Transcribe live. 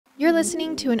You're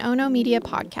listening to an Ono Media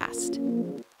podcast.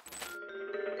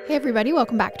 Hey everybody,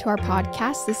 welcome back to our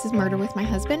podcast. This is Murder with My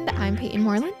Husband. I'm Payton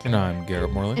Moreland. And I'm Garrett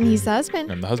Moreland. And he's the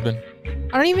husband. I'm the husband.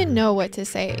 I don't even know what to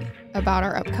say about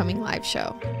our upcoming live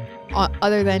show,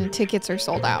 other than tickets are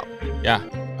sold out. Yeah.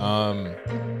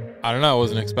 I don't know. I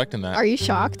wasn't expecting that. Are you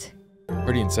shocked?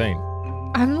 Pretty insane.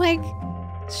 I'm like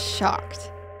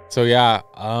shocked. So yeah,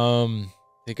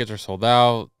 tickets are sold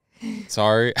out.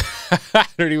 Sorry. I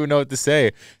don't even know what to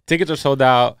say. Tickets are sold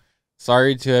out.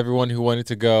 Sorry to everyone who wanted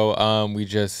to go.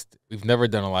 We've never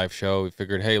done a live show. We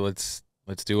figured, hey, let's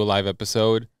do a live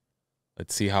episode.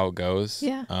 Let's see how it goes.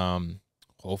 Yeah.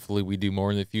 Hopefully we do more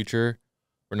in the future.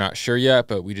 We're not sure yet,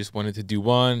 but we just wanted to do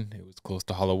one. It was close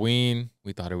to Halloween.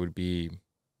 We thought it would be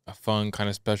a fun kind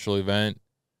of special event.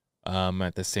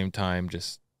 At the same time,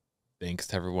 just thanks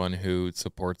to everyone who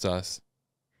supports us.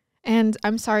 And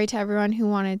I'm sorry to everyone who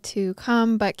wanted to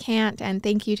come but can't. And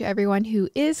thank you to everyone who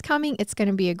is coming. It's going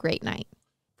to be a great night.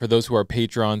 For those who are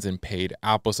patrons and paid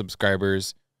Apple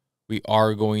subscribers, we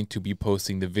are going to be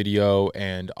posting the video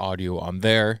and audio on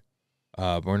there.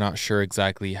 We're not sure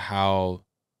exactly how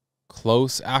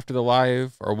close after the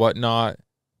live or whatnot,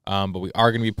 but we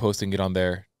are going to be posting it on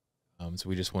there. So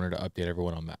we just wanted to update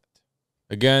everyone on that.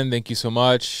 Again, thank you so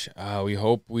much. We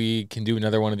hope we can do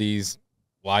another one of these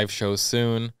live shows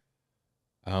soon.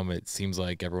 It seems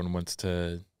like everyone wants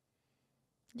to.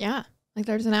 Yeah, like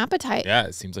there's an appetite. Yeah,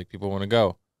 it seems like people want to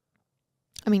go.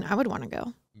 I mean, I would want to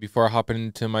go. Before I hop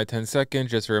into my 10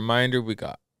 seconds, just a reminder, we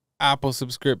got Apple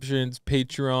subscriptions,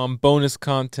 Patreon, bonus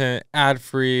content,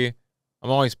 ad-free.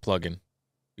 I'm always plugging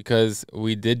because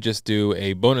we did just do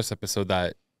a bonus episode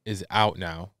that is out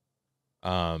now,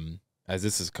 as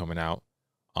this is coming out,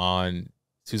 on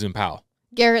Susan Powell.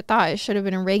 Garrett thought it should have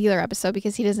been a regular episode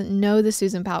because he doesn't know the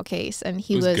Susan Powell case, and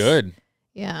he was good.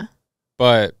 Yeah.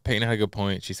 But Payton had a good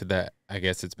point. She said that I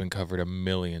guess it's been covered a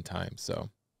million times. So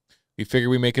we figured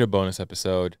we make it a bonus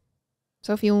episode.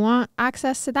 So if you want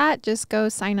access to that, just go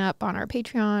sign up on our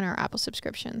Patreon or Apple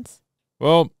subscriptions.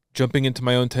 Well, jumping into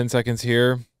my own 10 seconds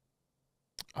here,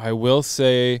 I will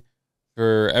say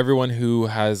for everyone who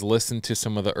has listened to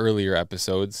some of the earlier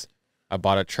episodes, I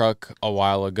bought a truck a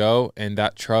while ago, and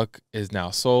that truck is now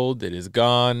sold. It is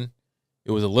gone.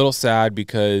 It was a little sad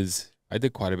because I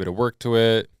did quite a bit of work to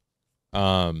it.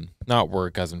 Not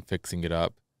work as in fixing it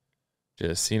up.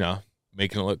 Just,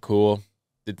 making it look cool.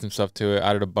 Did some stuff to it.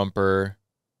 Added a bumper,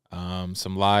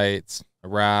 some lights, a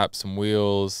wrap, some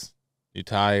wheels, new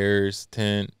tires,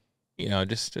 tint.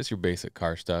 Just your basic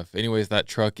car stuff. Anyways, that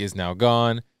truck is now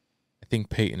gone. I think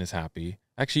Payton is happy.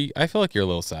 Actually, I feel like you're a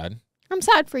little sad. I'm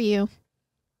sad for you.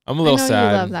 I'm a little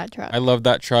sad. You love that truck. I love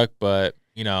that truck, but,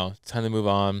 it's time to move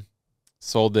on.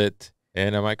 Sold it,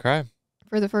 and I might cry.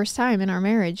 For the first time in our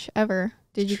marriage ever.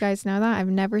 Did you guys know that? I've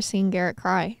never seen Garrett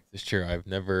cry. It's true. I've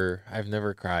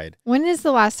never cried. When is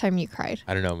the last time you cried?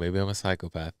 I don't know. Maybe I'm a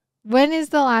psychopath. When is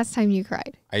the last time you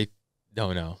cried? I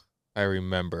don't know. I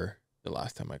remember the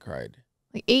last time I cried.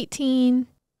 Like 18?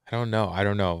 I don't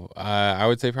know. I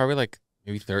would say probably like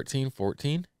maybe 13,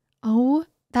 14. Oh,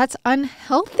 that's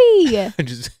unhealthy.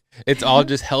 It's all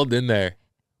just held in there.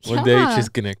 One day it's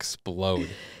just going to explode.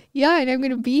 Yeah, and I'm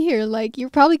going to be here. Like, you're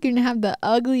probably going to have the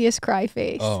ugliest cry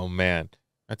face. Oh, man.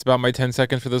 That's about my 10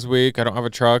 seconds for this week. I don't have a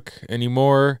truck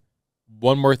anymore.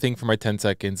 One more thing for my 10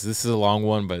 seconds. This is a long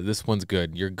one, but this one's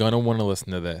good. You're going to want to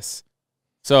listen to this.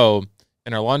 So,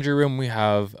 in our laundry room, we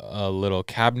have a little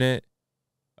cabinet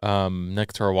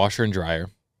next to our washer and dryer.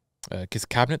 Is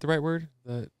cabinet the right word?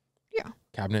 Yeah.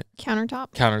 Cabinet?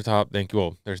 Countertop. Thank you.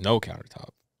 Well, there's no countertop.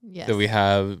 Yes. So we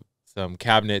have some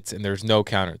cabinets and there's no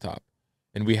countertop.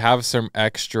 And we have some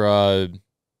extra...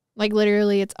 Like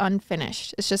literally it's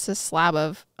unfinished. It's just a slab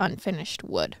of unfinished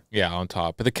wood. Yeah, on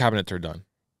top. But the cabinets are done.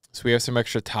 So we have some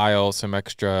extra tile, some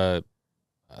extra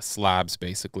slabs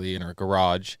basically in our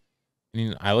garage.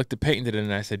 And I looked at Payton today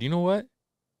and I said, you know what?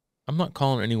 I'm not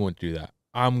calling anyone to do that.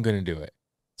 I'm going to do it.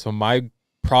 So my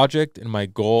project and my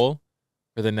goal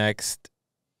for the next,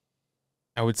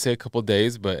 I would say a couple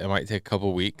days, but it might take a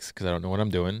couple weeks because I don't know what I'm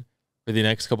doing. For the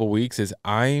next couple weeks is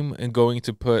I'm going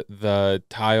to put the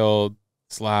tile,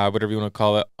 slab, whatever you want to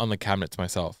call it, on the cabinets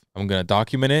myself. I'm going to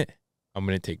document it. I'm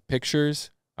going to take pictures.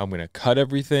 I'm going to cut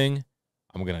everything.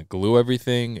 I'm going to glue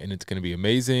everything, and it's going to be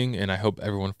amazing. And I hope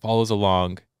everyone follows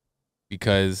along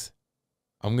because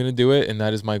I'm going to do it, and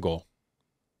that is my goal.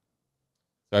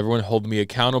 So everyone hold me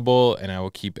accountable, and I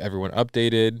will keep everyone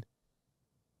updated.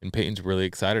 And Payton's really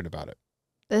excited about it.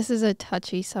 This is a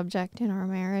touchy subject in our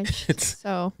marriage.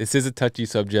 This is a touchy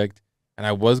subject, and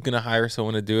I was going to hire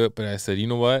someone to do it, but I said, you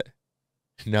know what?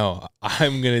 No,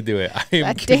 I'm going to do it.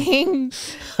 That dang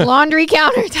laundry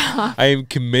countertop. I am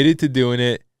committed to doing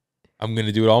it. I'm going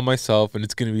to do it all myself, and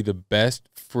it's going to be the best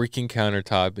freaking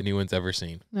countertop anyone's ever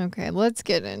seen. Okay, let's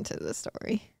get into the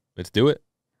story. Let's do it.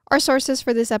 Our sources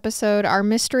for this episode are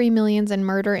Mystery Millions and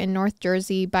Murder in North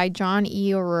Jersey by John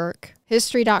E. O'Rourke,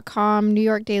 History.com, New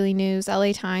York Daily News,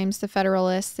 LA Times, The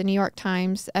Federalist, The New York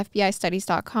Times,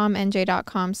 FBIstudies.com,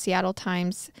 NJ.com, Seattle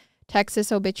Times,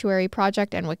 Texas Obituary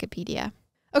Project, and Wikipedia.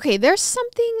 Okay, there's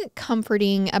something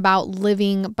comforting about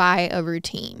living by a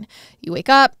routine. You wake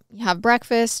up, you have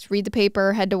breakfast, read the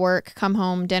paper, head to work, come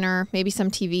home, dinner, maybe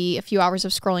some TV, a few hours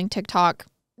of scrolling TikTok,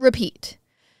 repeat.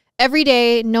 Every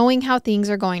day, knowing how things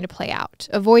are going to play out,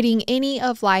 avoiding any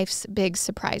of life's big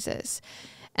surprises.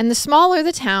 And the smaller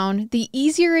the town, the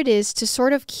easier it is to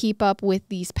sort of keep up with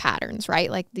these patterns, right?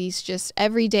 Like these just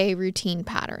everyday routine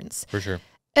patterns. For sure.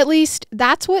 At least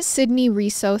that's what Sidney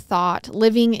Reso thought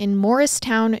living in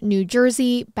Morristown, New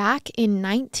Jersey back in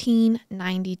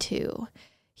 1992.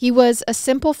 He was a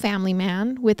simple family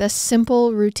man with a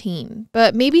simple routine,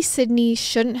 but maybe Sidney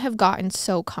shouldn't have gotten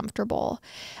so comfortable.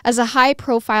 As a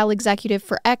high-profile executive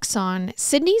for Exxon,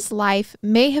 Sidney's life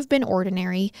may have been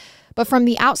ordinary, but from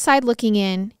the outside looking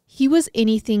in, he was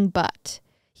anything but.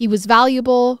 He was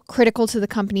valuable, critical to the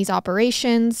company's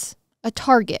operations, a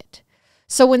target.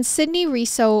 So when Sidney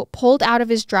Reso pulled out of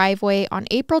his driveway on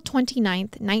April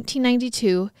 29th,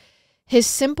 1992, his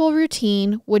simple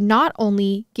routine would not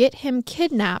only get him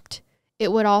kidnapped,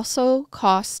 it would also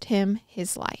cost him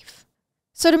his life.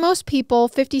 So to most people,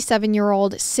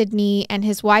 57-year-old Sidney and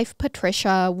his wife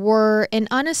Patricia were an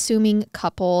unassuming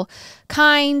couple,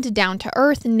 kind,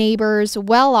 down-to-earth neighbors,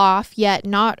 well-off yet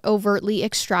not overtly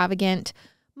extravagant,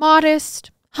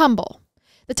 modest, humble.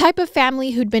 The type of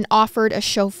family who'd been offered a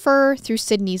chauffeur through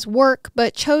Sidney's work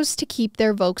but chose to keep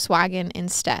their Volkswagen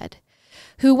instead.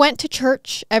 Who went to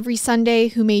church every Sunday,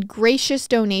 who made gracious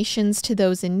donations to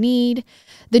those in need,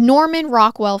 the Norman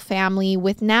Rockwell family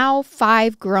with now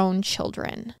 5 grown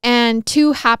children, and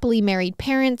 2 happily married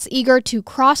parents eager to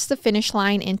cross the finish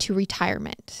line into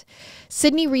retirement.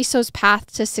 Sidney Reso's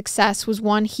path to success was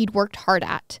one he'd worked hard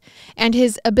at, and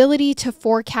his ability to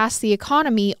forecast the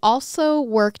economy also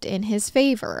worked in his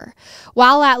favor.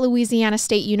 While at Louisiana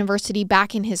State University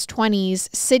back in his 20s,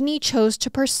 Sidney chose to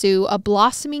pursue a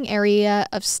blossoming area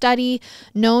of study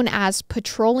known as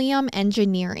petroleum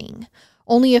engineering.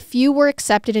 Only a few were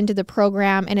accepted into the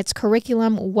program, and its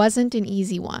curriculum wasn't an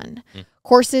easy one.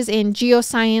 Courses in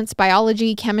geoscience,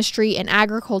 biology, chemistry, and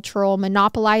agricultural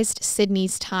monopolized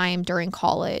Sidney's time during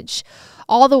college.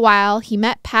 All the while, he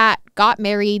met Pat, got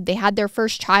married, they had their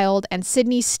first child, and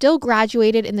Sidney still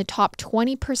graduated in the top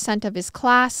 20% of his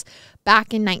class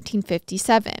back in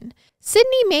 1957.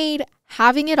 Sidney made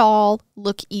having it all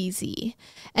look easy.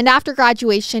 And after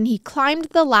graduation, he climbed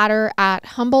the ladder at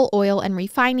Humble Oil and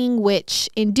Refining, which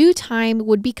in due time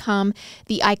would become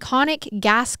the iconic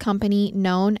gas company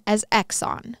known as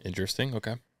Exxon. Interesting.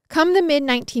 Okay. Come the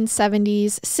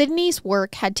mid-1970s, Sidney's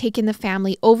work had taken the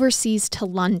family overseas to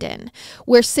London,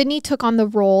 where Sidney took on the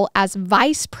role as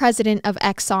vice president of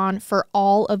Exxon for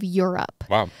all of Europe.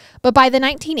 Wow. But by the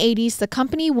 1980s, the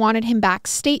company wanted him back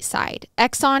stateside.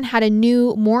 Exxon had a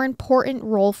new, more important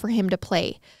role for him to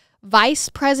play: vice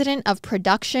president of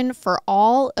production for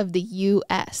all of the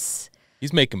U.S.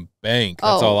 He's making bank.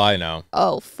 That's all I know.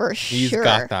 Oh, for sure. He's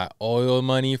got that oil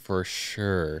money for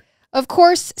sure. Of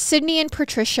course, Sidney and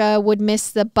Patricia would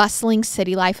miss the bustling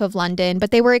city life of London,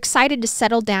 but they were excited to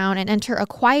settle down and enter a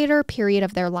quieter period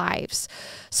of their lives.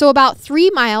 So about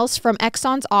 3 miles from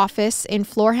Exxon's office in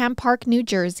Florham Park, New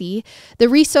Jersey, the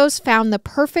Resos found the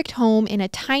perfect home in a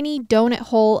tiny donut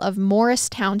hole of Morris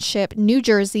Township, New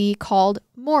Jersey, called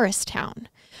Morristown.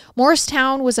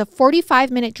 Morristown was a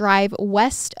 45-minute drive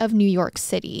west of New York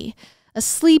City. A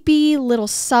sleepy little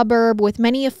suburb with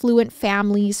many affluent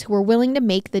families who were willing to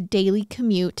make the daily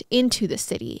commute into the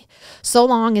city, so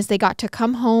long as they got to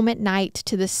come home at night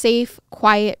to the safe,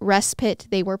 quiet respite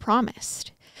they were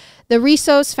promised. The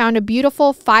Resos found a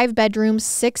beautiful 5-bedroom,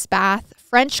 6-bath,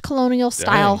 French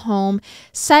colonial-style home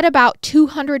set about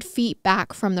 200 feet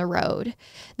back from the road.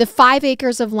 The 5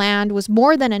 acres of land was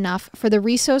more than enough for the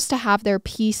Resos to have their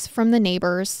peace from the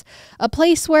neighbors, a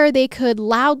place where they could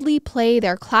loudly play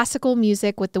their classical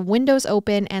music with the windows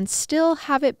open and still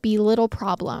have it be little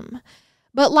problem.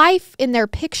 But life in their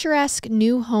picturesque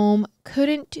new home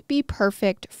couldn't be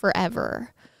perfect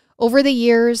forever. Over the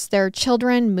years, their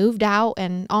children moved out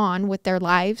and on with their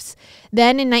lives.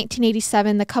 Then in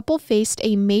 1987, the couple faced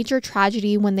a major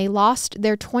tragedy when they lost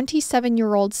their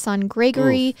 27-year-old son,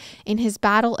 Gregory, in his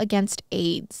battle against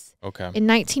AIDS. Okay. In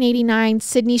 1989,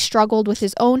 Sidney struggled with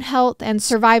his own health and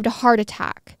survived a heart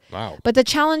attack. Wow. But the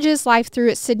challenges life threw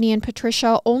at Sidney and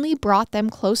Patricia only brought them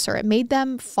closer. It made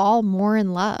them fall more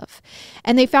in love.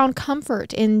 And they found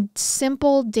comfort in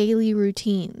simple daily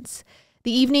routines.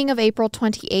 The evening of April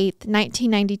 28th,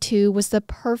 1992 was the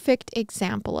perfect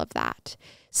example of that.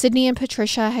 Sidney and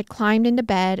Patricia had climbed into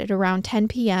bed at around 10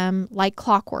 p.m. like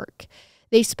clockwork.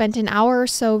 They spent an hour or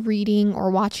so reading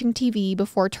or watching TV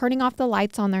before turning off the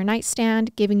lights on their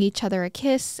nightstand, giving each other a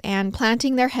kiss, and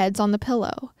planting their heads on the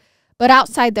pillow. But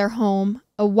outside their home,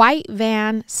 a white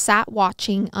van sat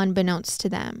watching unbeknownst to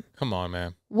them. Come on,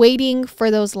 man. Waiting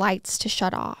for those lights to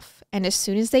shut off. And as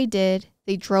soon as they did,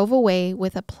 they drove away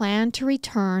with a plan to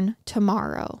return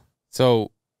tomorrow.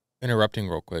 So, interrupting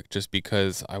real quick, just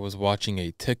because I was watching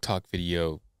a TikTok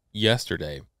video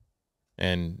yesterday,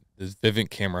 and this Vivint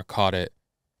camera caught it,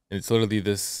 and it's literally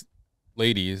this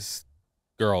lady's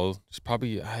girl,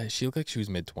 she looked like she was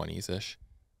mid-20s-ish,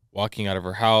 walking out of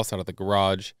her house, out of the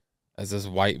garage, as this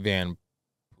white van,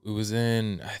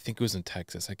 I think it was in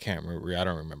Texas, I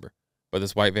don't remember, but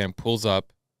this white van pulls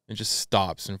up and just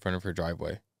stops in front of her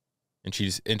driveway. And she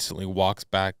just instantly walks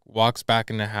back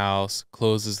in the house,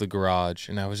 closes the garage.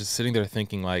 And I was just sitting there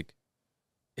thinking, like,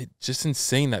 it's just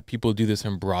insane that people do this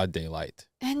in broad daylight.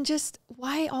 And just,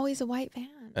 why always a white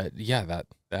van? Yeah,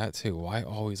 that too. Why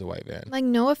always a white van? Like,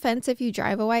 no offense if you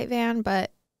drive a white van,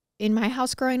 but in my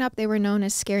house growing up, they were known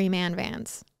as scary man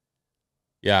vans.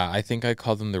 Yeah, I think I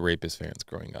called them the rapist vans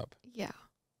growing up. Yeah.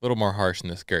 A little more harsh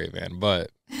than the scary van, but,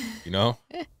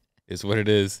 it's what it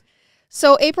is.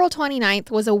 So April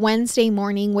 29th was a Wednesday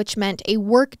morning, which meant a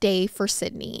work day for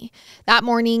Sidney. That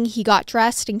morning, he got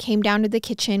dressed and came down to the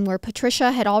kitchen where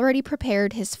Patricia had already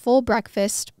prepared his full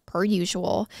breakfast, per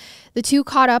usual. The two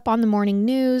caught up on the morning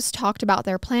news, talked about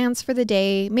their plans for the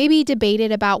day, maybe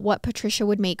debated about what Patricia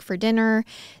would make for dinner.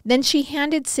 Then she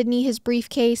handed Sidney his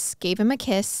briefcase, gave him a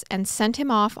kiss, and sent him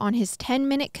off on his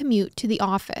 10-minute commute to the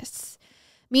office.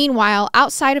 Meanwhile,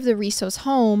 outside of the Reso's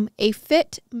home, a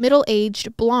fit,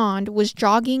 middle-aged blonde was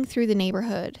jogging through the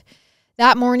neighborhood.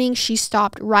 That morning, she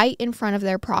stopped right in front of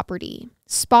their property.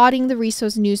 Spotting the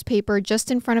Reso's newspaper just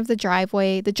in front of the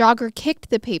driveway, the jogger kicked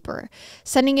the paper,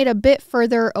 sending it a bit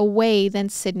further away than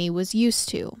Sidney was used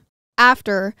to.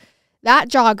 After, that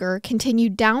jogger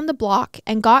continued down the block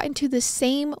and got into the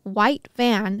same white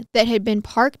van that had been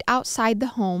parked outside the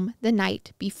home the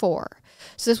night before.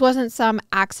 So this wasn't some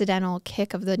accidental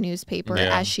kick of the newspaper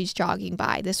as she's jogging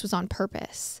by. This was on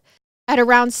purpose. At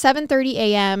around 7:30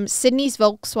 a.m., Sidney's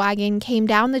Volkswagen came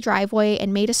down the driveway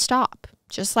and made a stop,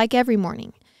 just like every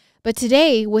morning. But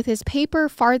today, with his paper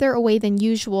farther away than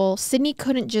usual, Sidney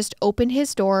couldn't just open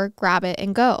his door, grab it,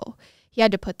 and go. He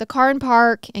had to put the car in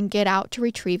park and get out to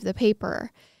retrieve the paper.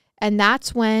 And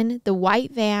that's when the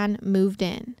white van moved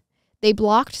in. They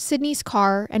blocked Sidney's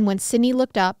car, and when Sidney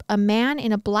looked up, a man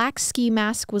in a black ski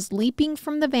mask was leaping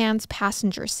from the van's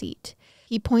passenger seat.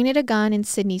 He pointed a gun in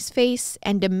Sidney's face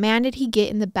and demanded he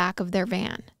get in the back of their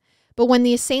van. But when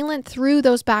the assailant threw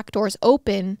those back doors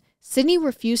open, Sidney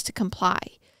refused to comply.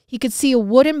 He could see a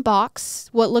wooden box,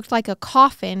 what looked like a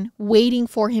coffin, waiting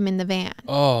for him in the van.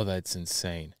 Oh, that's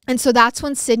insane. And so that's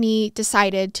when Sidney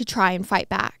decided to try and fight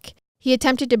back. He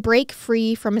attempted to break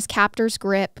free from his captor's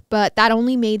grip, but that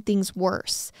only made things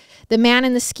worse. The man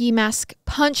in the ski mask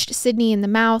punched Sidney in the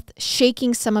mouth,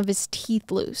 shaking some of his teeth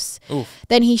loose. Oof.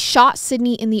 Then he shot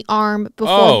Sidney in the arm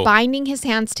before binding his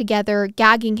hands together,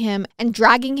 gagging him, and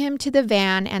dragging him to the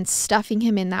van and stuffing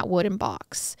him in that wooden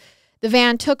box. The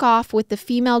van took off with the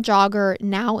female jogger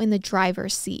now in the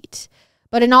driver's seat.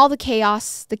 But in all the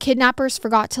chaos, the kidnappers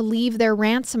forgot to leave their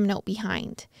ransom note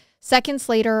behind. Seconds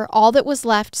later, all that was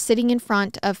left sitting in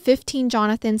front of 15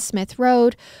 Jonathan Smith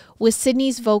Road was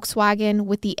Sidney's Volkswagen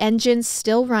with the engine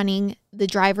still running, the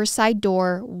driver's side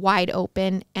door wide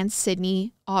open, and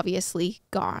Sidney obviously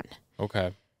gone.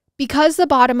 Okay. Because the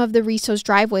bottom of the Reso's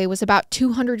driveway was about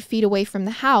 200 feet away from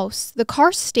the house, the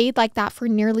car stayed like that for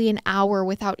nearly an hour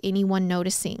without anyone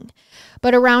noticing.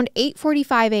 But around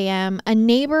 8:45 a.m., a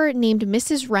neighbor named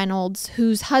Mrs. Reynolds,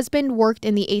 whose husband worked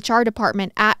in the HR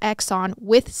department at Exxon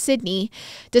with Sidney,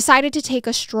 decided to take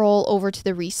a stroll over to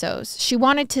the Resos. She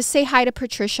wanted to say hi to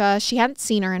Patricia. She hadn't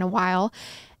seen her in a while.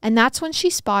 And that's when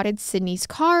she spotted Sidney's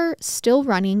car still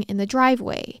running in the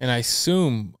driveway. And I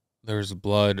assume there's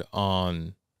blood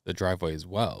on the driveway as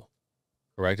well,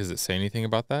 correct? Does it say anything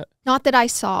about that? Not that I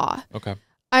saw. Okay.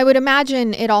 I would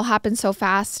imagine it all happened so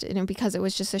fast, and because it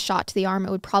was just a shot to the arm,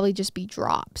 it would probably just be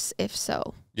drops, if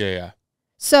so. Yeah.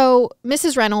 So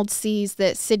Mrs. Reynolds sees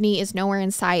that Sidney is nowhere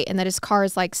in sight and that his car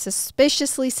is like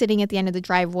suspiciously sitting at the end of the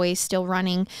driveway, still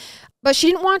running. But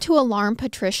she didn't want to alarm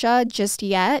Patricia just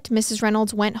yet. Mrs.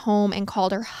 Reynolds went home and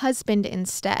called her husband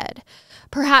instead.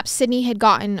 Perhaps Sidney had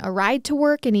gotten a ride to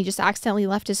work and he just accidentally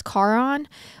left his car on.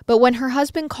 But when her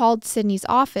husband called Sidney's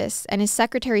office and his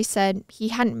secretary said he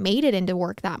hadn't made it into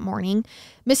work that morning,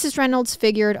 Mrs. Reynolds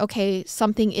figured, okay,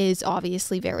 something is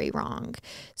obviously very wrong.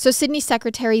 So Sidney's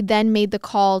secretary then made the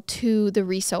call to the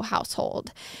Reso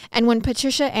household. And when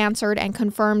Patricia answered and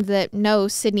confirmed that no,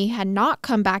 Sidney had not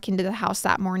come back into the house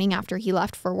that morning after he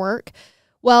left for work,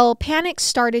 well, panic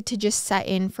started to just set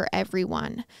in for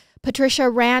everyone. Patricia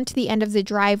ran to the end of the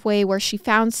driveway where she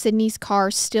found Sidney's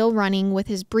car still running with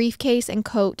his briefcase and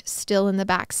coat still in the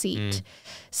back seat.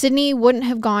 Sidney wouldn't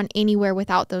have gone anywhere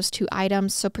without those two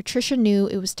items, so Patricia knew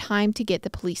it was time to get the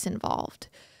police involved.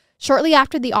 Shortly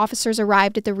after the officers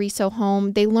arrived at the Reso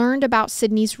home, they learned about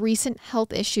Sidney's recent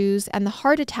health issues and the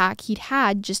heart attack he'd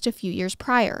had just a few years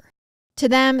prior. To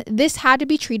them, this had to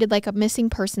be treated like a missing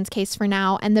persons case for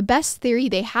now, and the best theory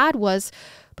they had was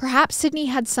perhaps Sidney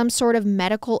had some sort of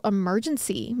medical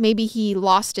emergency. Maybe he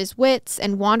lost his wits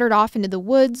and wandered off into the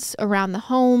woods around the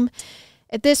home.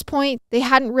 At this point, they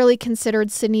hadn't really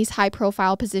considered Sidney's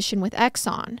high-profile position with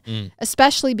Exxon,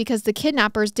 especially because the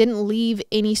kidnappers didn't leave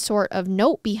any sort of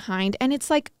note behind, and it's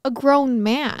like a grown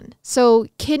man. So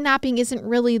kidnapping isn't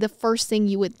really the first thing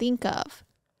you would think of.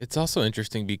 It's also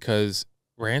interesting because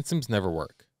ransoms never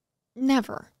work.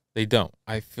 Never. They don't.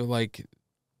 I feel like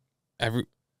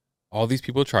all these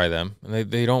people try them and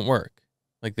they don't work.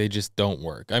 Like they just don't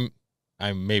work.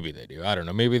 Maybe they do. I don't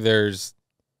know. Maybe there's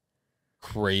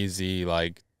crazy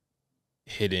like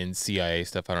hidden CIA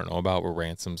stuff I don't know about where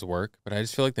ransoms work, but I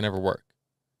just feel like they never work.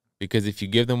 Because if you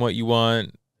give them what you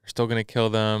want, they're still going to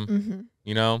kill them,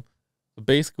 you know? So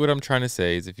basically what I'm trying to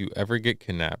say is if you ever get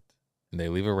kidnapped and they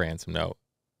leave a ransom note,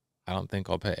 I don't think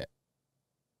I'll pay it.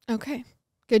 Okay.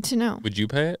 Good to know. Would you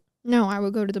pay it? No, I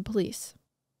would go to the police.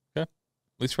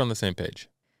 At least we're on the same page.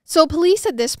 So police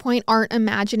at this point aren't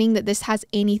imagining that this has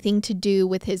anything to do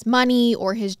with his money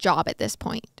or his job at this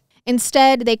point.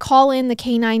 Instead, they call in the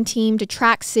K-9 team to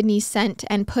track Sidney's scent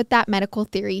and put that medical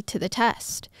theory to the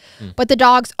test. But the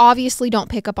dogs obviously don't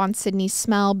pick up on Sidney's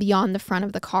smell beyond the front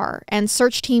of the car, and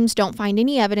search teams don't find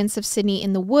any evidence of Sidney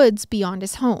in the woods beyond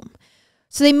his home.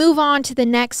 So they move on to the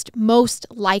next most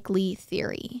likely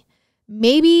theory.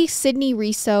 Maybe Sidney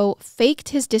Reso faked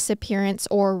his disappearance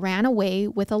or ran away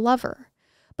with a lover.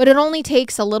 But it only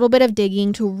takes a little bit of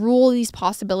digging to rule these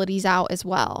possibilities out as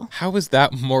well. How is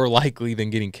that more likely than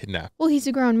getting kidnapped? Well, he's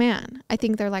a grown man. I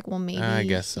think they're like, well, maybe I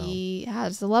guess he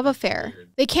has a love affair.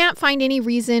 They can't find any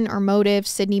reason or motive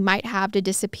Sidney might have to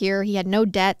disappear. He had no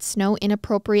debts, no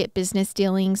inappropriate business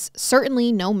dealings,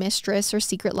 certainly no mistress or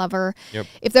secret lover.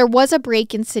 If there was a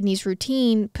break in Sidney's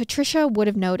routine, Patricia would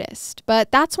have noticed.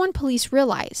 But that's when police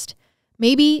realized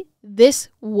maybe this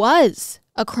was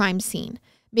a crime scene.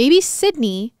 Maybe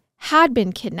Sidney had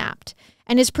been kidnapped,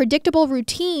 and his predictable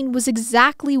routine was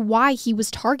exactly why he was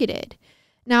targeted.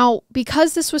 Now,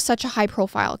 because this was such a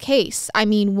high-profile case, I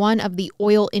mean, one of the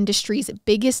oil industry's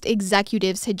biggest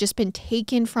executives had just been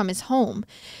taken from his home,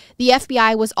 the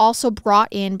FBI was also brought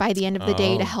in by the end of the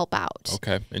day to help out.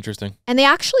 Okay, interesting. And they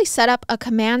actually set up a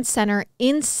command center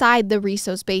inside the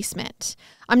Reso's basement.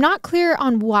 I'm not clear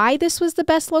on why this was the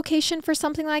best location for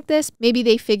something like this. Maybe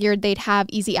they figured they'd have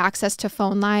easy access to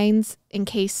phone lines in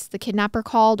case the kidnapper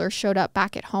called or showed up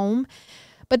back at home.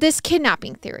 But this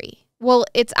kidnapping theory, well,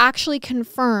 it's actually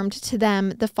confirmed to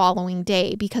them the following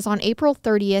day because on April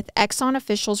 30th, Exxon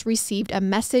officials received a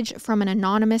message from an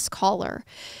anonymous caller.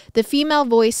 The female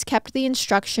voice kept the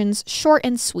instructions short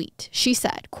and sweet. She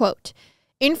said, quote,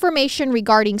 "Information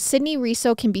regarding Sidney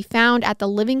Reso can be found at the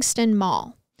Livingston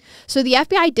Mall." So the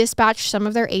FBI dispatched some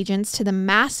of their agents to the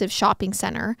massive shopping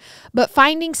center, but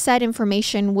finding said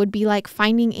information would be like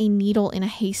finding a needle in a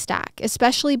haystack,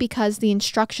 especially because the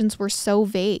instructions were so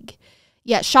vague.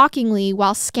 Yet shockingly,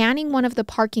 while scanning one of the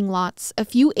parking lots, a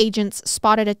few agents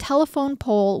spotted a telephone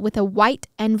pole with a white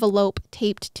envelope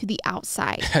taped to the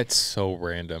outside. That's so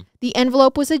random. The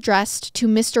envelope was addressed to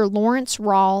Mr. Lawrence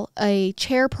Rawl, a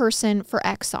chairperson for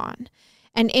Exxon.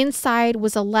 And inside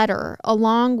was a letter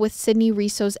along with Sidney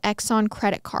Reso's Exxon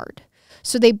credit card.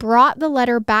 So they brought the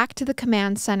letter back to the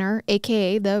command center,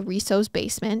 aka the Reso's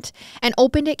basement, and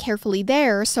opened it carefully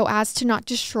there so as to not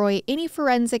destroy any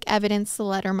forensic evidence the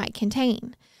letter might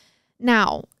contain.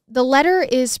 Now, the letter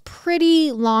is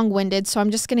pretty long-winded, so I'm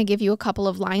just going to give you a couple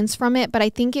of lines from it, but I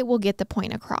think it will get the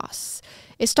point across.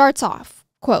 It starts off,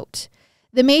 quote,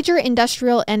 "The major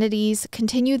industrial entities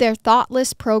continue their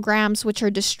thoughtless programs which are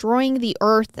destroying the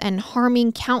earth and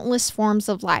harming countless forms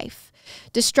of life.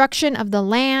 Destruction of the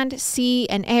land, sea,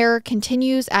 and air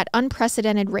continues at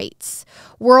unprecedented rates.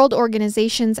 World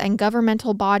organizations and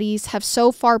governmental bodies have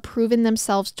so far proven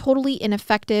themselves totally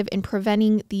ineffective in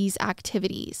preventing these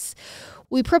activities.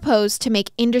 We propose to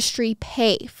make industry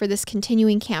pay for this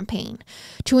continuing campaign.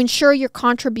 To ensure your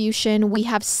contribution, we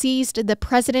have seized the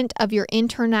president of your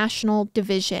international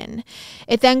division.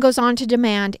 It then goes on to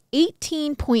demand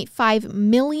 $18.5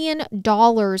 million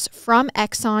from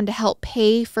Exxon to help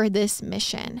pay for this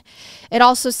mission. It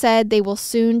also said they will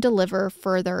soon deliver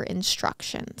further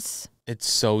instructions.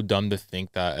 It's so dumb to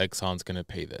think that Exxon's going to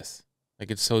pay this. Like,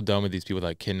 it's so dumb of these people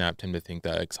that kidnapped him to think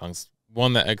that Exxon's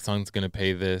going to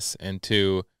pay this, and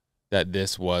two, that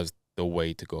this was the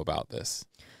way to go about this.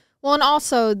 Well, and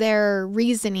also their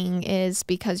reasoning is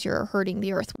because you're hurting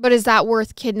the earth. But is that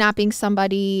worth kidnapping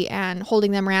somebody and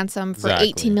holding them ransom for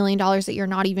 $18 million that you're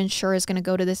not even sure is going to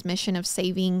go to this mission of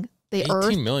saving the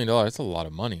earth? $18 million, that's a lot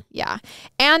of money. Yeah.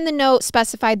 And the note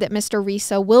specified that Mr.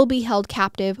 Reso will be held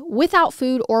captive without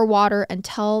food or water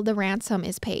until the ransom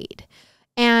is paid.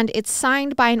 And it's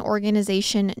signed by an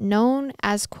organization known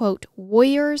as, quote,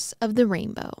 Warriors of the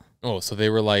Rainbow. Oh, so they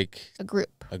were like a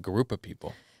group of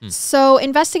people. So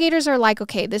investigators are like,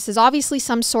 okay, this is obviously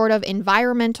some sort of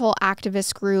environmental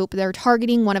activist group. They're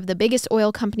targeting one of the biggest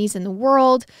oil companies in the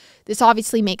world. This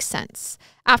obviously makes sense.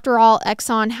 After all,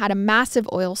 Exxon had a massive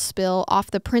oil spill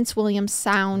off the Prince William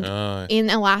Sound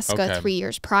in Alaska 3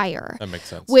 years prior. That makes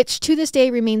sense. Which to this day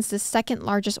remains the second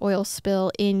largest oil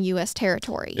spill in U.S.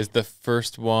 territory. Is the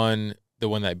first one the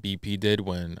one that BP did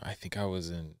when I think I was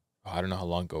in, I don't know how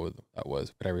long ago that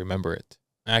was, but I remember it.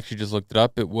 I actually just looked it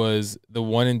up. It was the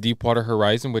one in Deepwater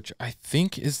Horizon, which I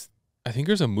think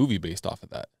there's a movie based off of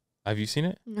that. Have you seen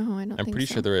it? No, I don't I'm think pretty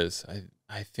so. sure there is.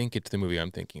 I think it's the movie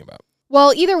I'm thinking about.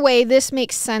 Well, either way, this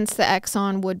makes sense that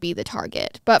Exxon would be the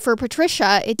target. But for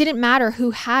Patricia, it didn't matter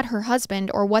who had her husband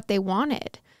or what they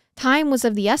wanted. Time was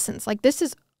of the essence. Like, this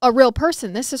is a real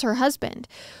person. This is her husband.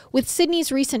 With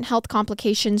Sidney's recent health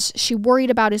complications, she worried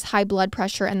about his high blood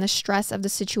pressure and the stress of the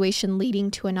situation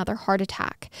leading to another heart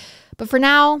attack. But for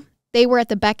now, they were at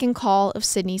the beck and call of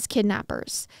Sidney's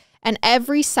kidnappers. And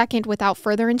every second without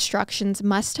further instructions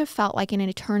must have felt like an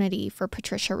eternity for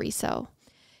Patricia Reso.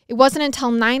 It wasn't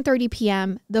until 9:30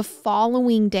 p.m. the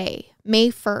following day, May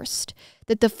 1st,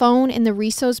 that the phone in the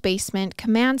Reso's basement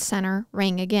command center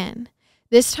rang again.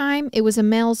 This time, it was a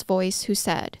male's voice who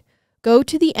said, "Go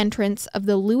to the entrance of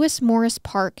the Lewis Morris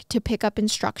Park to pick up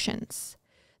instructions."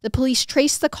 The police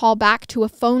traced the call back to a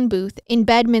phone booth in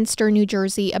Bedminster, New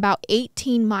Jersey, about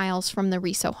 18 miles from the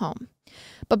Reso home.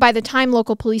 But by the time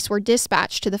local police were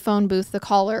dispatched to the phone booth, the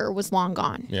caller was long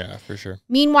gone. Yeah, for sure.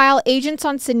 Meanwhile, agents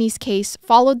on Sidney's case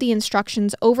followed the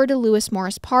instructions over to Lewis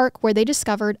Morris Park, where they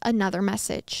discovered another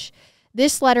message.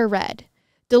 This letter read,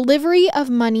 "Delivery of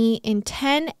money in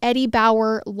 10 Eddie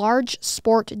Bauer large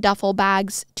sport duffel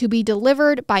bags to be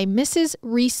delivered by Mrs.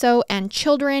 Reso and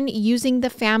children using the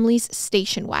family's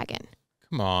station wagon."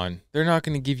 Come on. They're not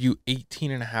going to give you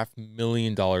 $18.5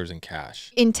 million in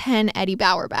cash. In 10 Eddie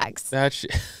Bauer bags. That's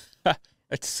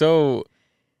so...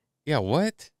 Yeah,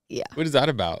 what? Yeah. What is that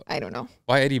about? I don't know.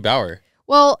 Why Eddie Bauer?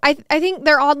 Well, I think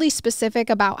they're oddly specific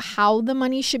about how the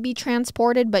money should be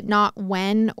transported, but not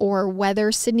when or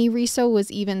whether Sidney Reso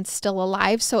was even still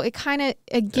alive. So it kind of,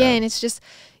 again, It's just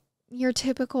your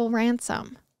typical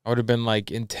ransom. I would have been like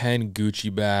in 10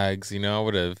 Gucci bags, you know? I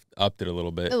would have upped it a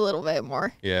little bit. A little bit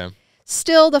more. Yeah.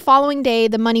 Still, the following day,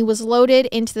 the money was loaded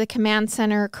into the command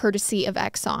center courtesy of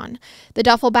Exxon. The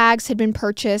duffel bags had been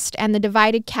purchased, and the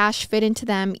divided cash fit into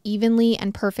them evenly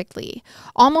and perfectly,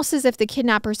 almost as if the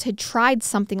kidnappers had tried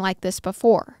something like this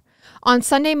before. On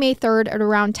Sunday, May 3rd, at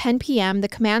around 10 p.m., the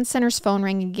command center's phone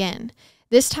rang again.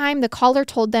 This time, the caller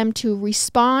told them to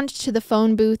respond to the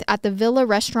phone booth at the Villa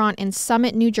restaurant in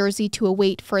Summit, New Jersey to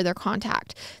await further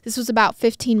contact. This was about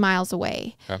 15 miles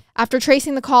away. Okay. After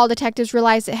tracing the call, detectives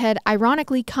realized it had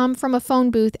ironically come from a phone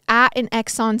booth at an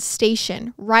Exxon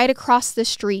station right across the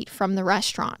street from the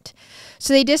restaurant.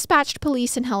 So they dispatched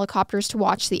police and helicopters to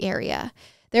watch the area.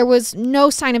 There was no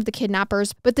sign of the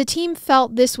kidnappers, but the team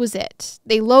felt this was it.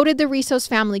 They loaded the Reso's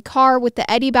family car with the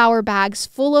Eddie Bauer bags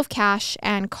full of cash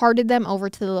and carted them over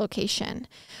to the location.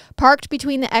 Parked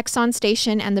between the Exxon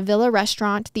station and the Villa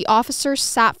restaurant, the officers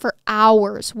sat for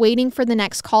hours waiting for the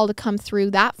next call to come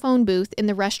through that phone booth in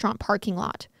the restaurant parking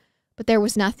lot. But there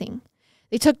was nothing.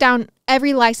 They took down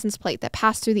every license plate that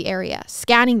passed through the area,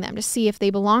 scanning them to see if they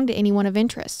belonged to anyone of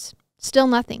interest. Still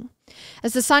nothing.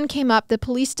 As the sun came up, the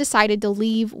police decided to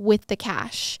leave with the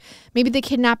cash. Maybe the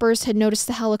kidnappers had noticed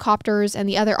the helicopters and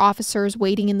the other officers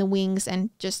waiting in the wings and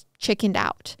just chickened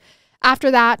out.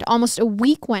 After that, almost a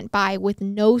week went by with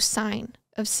no sign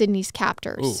of Sidney's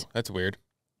captors. Ooh, that's weird.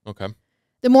 Okay.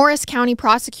 The Morris County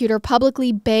prosecutor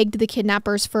publicly begged the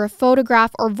kidnappers for a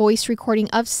photograph or voice recording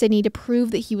of Sidney to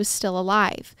prove that he was still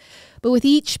alive. But with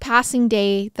each passing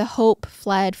day, the hope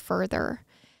fled further.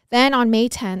 Then on May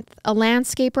 10th, a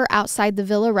landscaper outside the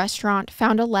Villa restaurant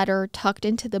found a letter tucked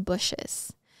into the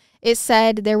bushes. It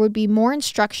said there would be more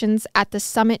instructions at the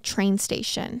Summit train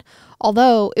station,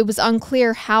 although it was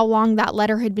unclear how long that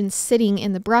letter had been sitting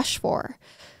in the brush for.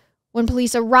 When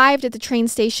police arrived at the train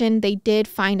station, they did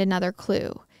find another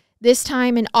clue. This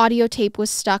time, an audio tape was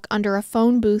stuck under a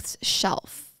phone booth's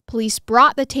shelf. Police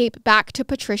brought the tape back to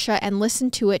Patricia and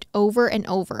listened to it over and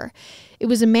over. It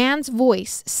was a man's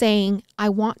voice saying, "I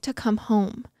want to come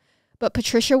home." But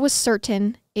Patricia was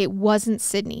certain it wasn't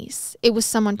Sidney's. It was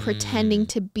someone pretending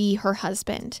to be her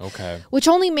husband. Okay. Which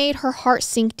only made her heart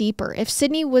sink deeper. If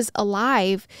Sidney was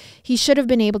alive, he should have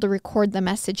been able to record the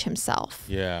message himself.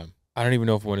 Yeah. I don't even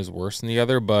know if one is worse than the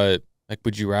other, but like,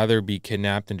 would you rather be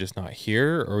kidnapped and just not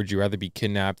here, or would you rather be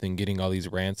kidnapped and getting all these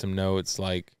ransom notes,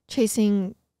 like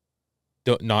chasing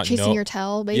your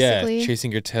tail, basically? Yeah,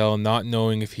 chasing your tail, not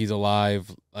knowing if he's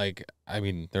alive. Like, I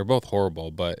mean, they're both horrible,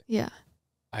 but yeah,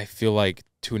 I feel like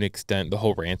to an extent, the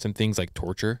whole ransom thing's like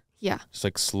torture. Yeah. Just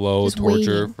like slow Just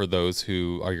torture waiting for those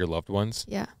who are your loved ones.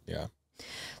 Yeah. Yeah.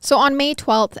 So on May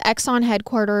 12th, Exxon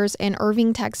headquarters in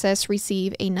Irving, Texas,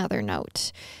 receive another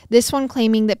note. This one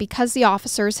claiming that because the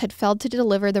officers had failed to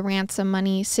deliver the ransom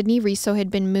money, Sidney Reso had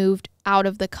been moved out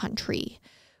of the country,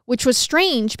 which was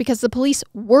strange because the police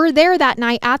were there that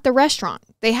night at the restaurant.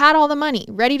 They had all the money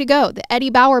ready to go, the Eddie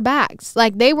Bauer bags.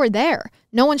 Like, they were there.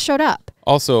 No one showed up.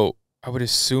 Also, I would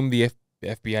assume the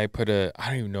FBI put I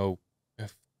don't even know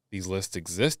if these lists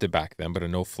existed back then, but a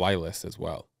no-fly list as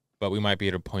well. But we might be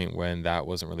at a point when that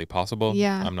wasn't really possible.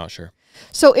 Yeah. I'm not sure.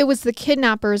 So it was the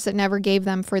kidnappers that never gave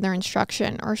them further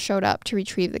instruction or showed up to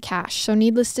retrieve the cash. So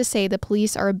needless to say, the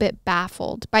police are a bit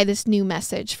baffled by this new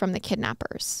message from the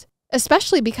kidnappers,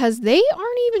 especially because they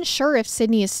aren't even sure if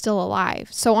Sidney is still alive.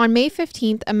 So on May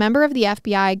 15th, a member of the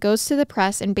FBI goes to the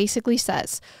press and basically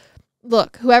says,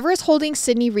 "Look, whoever is holding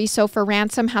Sidney Reso for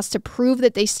ransom has to prove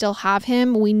that they still have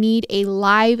him. We need a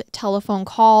live telephone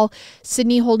call,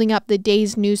 Sidney holding up the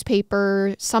day's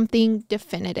newspaper, something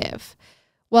definitive."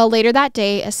 Well, later that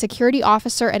day, a security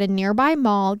officer at a nearby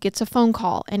mall gets a phone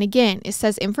call. And again, it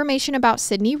says information about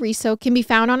Sidney Reso can be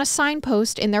found on a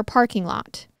signpost in their parking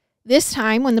lot. This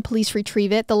time, when the police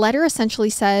retrieve it, the letter essentially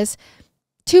says,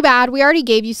 "Too bad, we already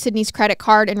gave you Sidney's credit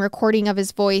card and recording of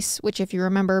his voice," which, if you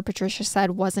remember, Patricia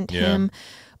said wasn't him.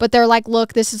 But they're like,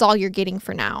 "Look, this is all you're getting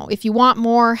for now. If you want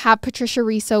more, have Patricia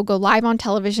Reso go live on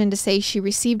television to say she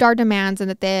received our demands and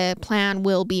that the plan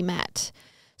will be met."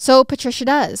 So Patricia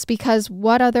does, because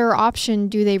what other option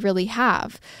do they really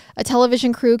have? A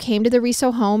television crew came to the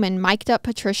Reso home and mic'd up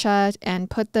Patricia and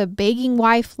put the begging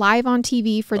wife live on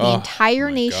TV for the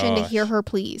entire nation to hear her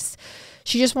pleas.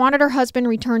 She just wanted her husband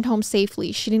returned home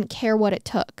safely. She didn't care what it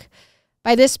took.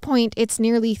 By this point, it's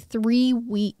nearly 3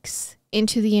 weeks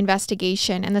into the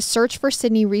investigation, and the search for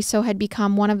Sidney Reso had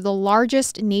become one of the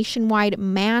largest nationwide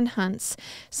manhunts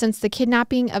since the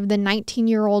kidnapping of the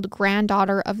 19-year-old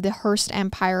granddaughter of the Hearst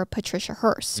Empire, Patricia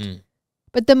Hearst.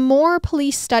 But the more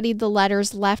police studied the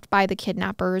letters left by the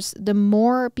kidnappers, the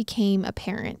more became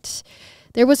apparent.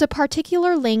 There was a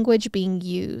particular language being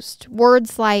used,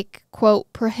 words like,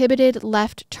 quote, "prohibited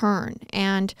left turn"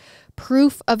 and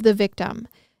 "proof of the victim,"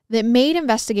 that made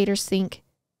investigators think,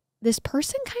 this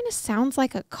person kind of sounds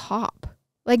like a cop.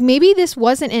 Like, maybe this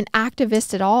wasn't an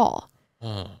activist at all.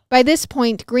 By this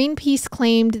point, Greenpeace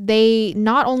claimed they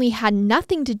not only had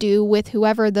nothing to do with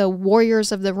whoever the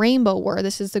Warriors of the Rainbow were.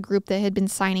 This is the group that had been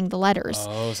signing the letters.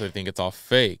 Oh, so they think it's all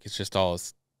fake. It's just all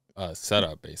set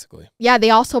up, basically. Yeah,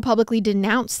 they also publicly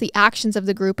denounced the actions of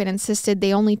the group and insisted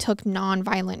they only took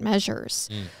non-violent measures.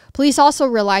 Police also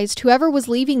realized whoever was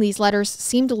leaving these letters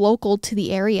seemed local to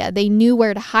the area. They knew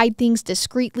where to hide things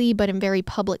discreetly, but in very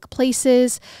public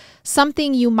places,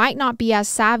 something you might not be as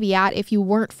savvy at if you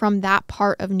weren't from that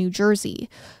part of New Jersey.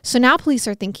 So now police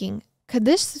are thinking, could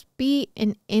this be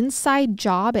an inside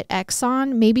job at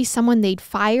Exxon? Maybe someone they'd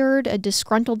fired, a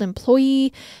disgruntled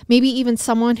employee, maybe even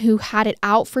someone who had it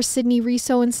out for Sidney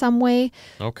Reso in some way.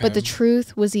 Okay. But the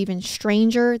truth was even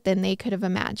stranger than they could have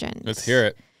imagined. Let's hear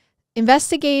it.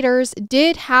 Investigators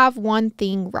did have one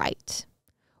thing right.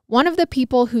 One of the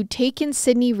people who'd taken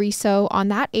Sidney Reso on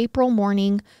that April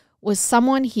morning was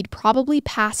someone he'd probably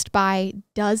passed by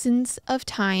dozens of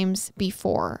times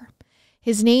before.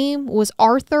 His name was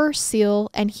Arthur Seal,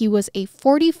 and he was a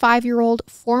 45-year-old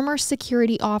former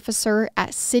security officer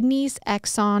at Sidney's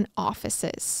Exxon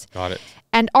offices. Got it.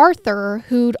 And Arthur,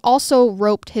 who'd also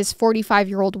roped his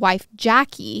 45-year-old wife,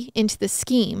 Jackie, into the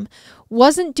scheme,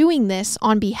 wasn't doing this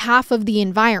on behalf of the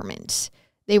environment.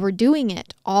 They were doing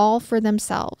it all for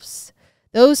themselves.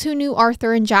 Those who knew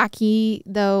Arthur and Jackie,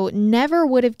 though, never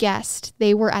would have guessed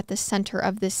they were at the center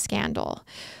of this scandal.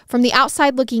 From the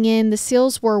outside looking in, the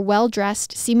Seals were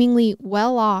well-dressed, seemingly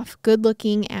well-off,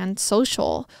 good-looking, and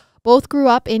social. Both grew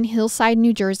up in Hillside,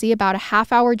 New Jersey, about a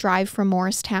half-hour drive from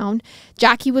Morristown.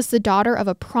 Jackie was the daughter of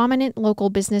a prominent local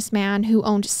businessman who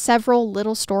owned several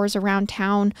little stores around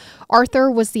town. Arthur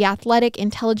was the athletic,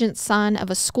 intelligent son of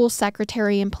a school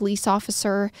secretary and police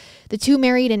officer. The two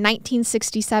married in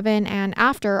 1967, and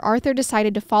after, Arthur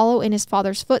decided to follow in his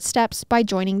father's footsteps by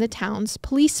joining the town's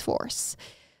police force.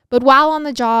 But while on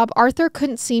the job, Arthur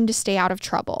couldn't seem to stay out of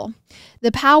trouble.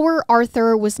 The power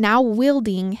Arthur was now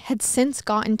wielding had since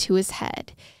gotten to his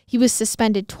head. He was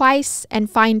suspended twice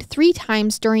and fined 3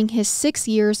 times during his 6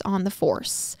 years on the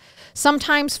force.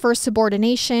 Sometimes for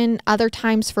subordination, other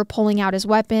times for pulling out his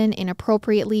weapon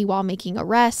inappropriately while making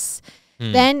arrests.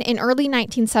 Then, in early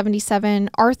 1977,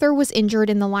 Arthur was injured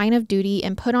in the line of duty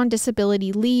and put on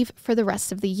disability leave for the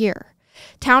rest of the year.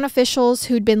 Town officials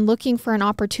who'd been looking for an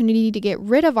opportunity to get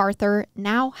rid of Arthur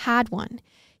now had one.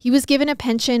 He was given a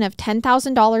pension of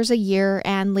 $10,000 a year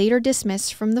and later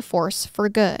dismissed from the force for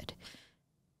good.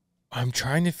 I'm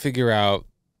trying to figure out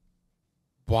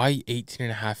why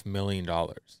 $18.5 million.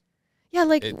 Yeah,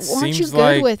 like, weren't you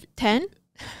good with 10?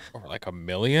 Or like $1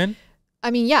 million?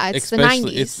 I mean, yeah, it's the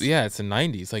 90s. It's the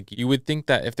 90s. Like, you would think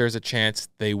that if there's a chance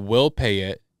they will pay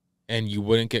it, and you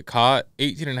wouldn't get caught,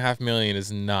 $18.5 million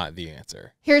is not the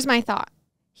answer. Here's my thought.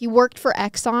 He worked for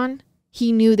Exxon.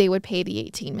 He knew they would pay the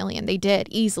 $18 million. They did,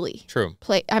 easily. True.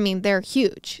 I mean, they're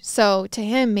huge. So to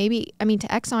him, maybe, I mean, to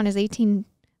Exxon, is $18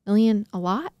 million a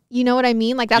lot? You know what I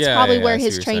mean? Like, that's probably where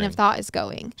his train of thought is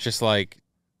going. It's just like,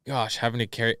 gosh, having to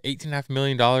carry $18.5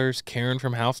 million, carrying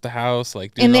from house to house.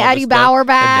 Like, in the Eddie Bauer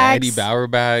bags. In the Eddie Bauer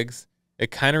bags.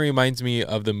 It kind of reminds me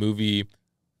of the movie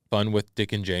Fun with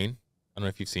Dick and Jane. I don't know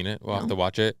if you've seen it. We'll have to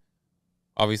watch it.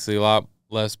 Obviously, a lot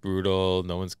less brutal.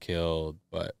 No one's killed.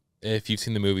 But if you've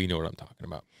seen the movie, you know what I'm talking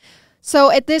about. So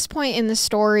at this point in the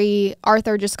story,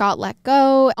 Arthur just got let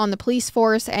go on the police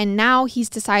force, and now he's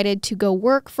decided to go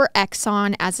work for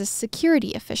Exxon as a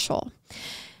security official.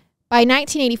 By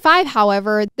 1985,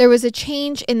 however, there was a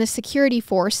change in the security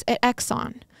force at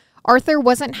Exxon. Arthur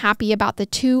wasn't happy about the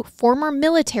 2 former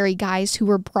military guys who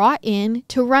were brought in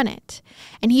to run it,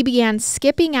 and he began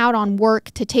skipping out on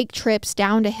work to take trips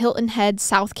down to Hilton Head,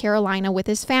 South Carolina with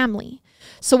his family.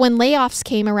 So when layoffs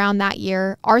came around that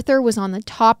year, Arthur was on the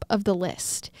top of the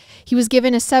list. He was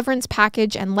given a severance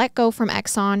package and let go from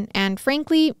Exxon, and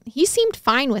frankly, he seemed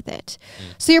fine with it.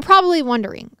 So you're probably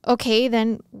wondering, okay,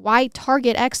 then why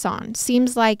target Exxon?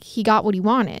 Seems like he got what he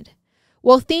wanted.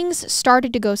 Well, things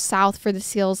started to go south for the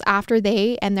Seals after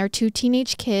they and their 2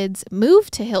 teenage kids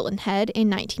moved to Hilton Head in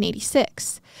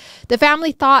 1986. The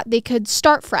family thought they could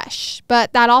start fresh,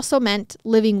 but that also meant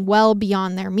living well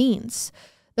beyond their means.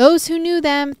 Those who knew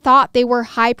them thought they were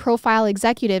high-profile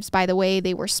executives by the way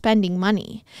they were spending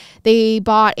money. They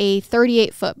bought a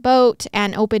 38-foot boat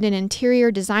and opened an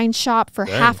interior design shop for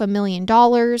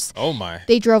 $500,000. Oh, my.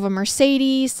 They drove a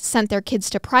Mercedes, sent their kids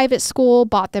to private school,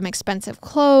 bought them expensive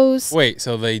clothes. Wait,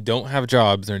 so they don't have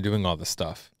jobs. They're doing all this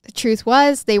stuff. The truth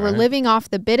was, they were living off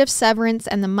the bit of severance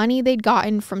and the money they'd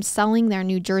gotten from selling their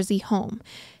New Jersey home.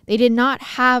 They did not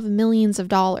have millions of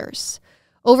dollars.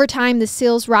 Over time, the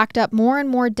Seals racked up more and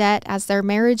more debt as their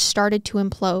marriage started to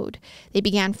implode. They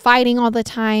began fighting all the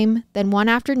time. Then one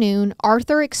afternoon,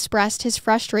 Arthur expressed his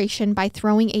frustration by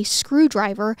throwing a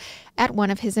screwdriver at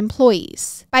one of his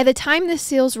employees. By the time the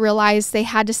Seals realized they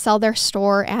had to sell their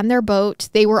store and their boat,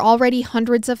 they were already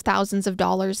hundreds of thousands of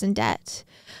dollars in debt.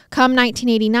 Come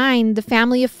 1989, the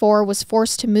family of 4 was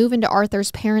forced to move into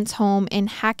Arthur's parents' home in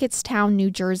Hackettstown,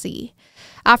 New Jersey.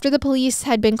 After the police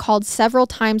had been called several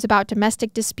times about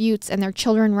domestic disputes and their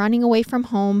children running away from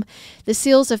home, the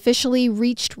Seals officially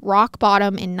reached rock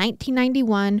bottom in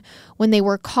 1991 when they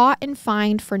were caught and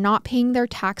fined for not paying their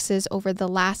taxes over the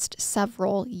last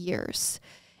several years.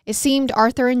 It seemed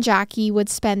Arthur and Jackie would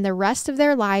spend the rest of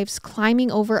their lives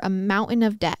climbing over a mountain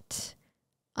of debt.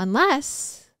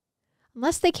 Unless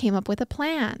they came up with a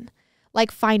plan. Like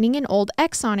finding an old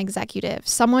Exxon executive,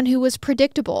 someone who was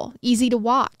predictable, easy to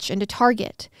watch and to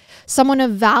target, someone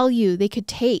of value they could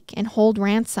take and hold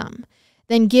ransom,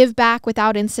 then give back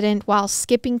without incident while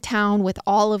skipping town with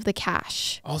all of the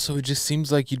cash. Also, it just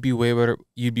seems like you'd be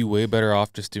way better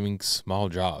off just doing small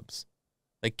jobs.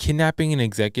 Like kidnapping an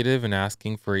executive and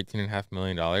asking for $18.5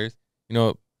 million. You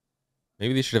know,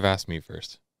 maybe they should have asked me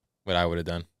first what I would have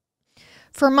done.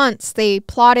 For months, they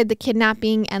plotted the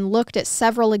kidnapping and looked at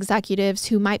several executives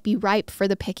who might be ripe for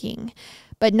the picking.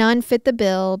 But none fit the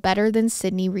bill better than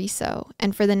Sidney Reso.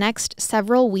 And for the next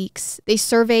several weeks, they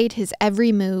surveyed his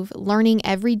every move, learning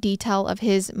every detail of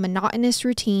his monotonous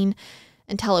routine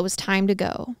until it was time to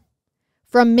go.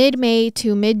 From mid-May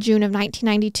to mid-June of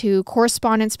 1992,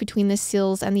 correspondence between the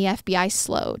SEALs and the FBI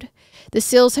slowed. The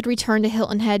SEALs had returned to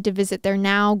Hilton Head to visit their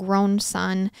now grown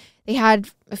son. They had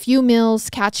a few meals,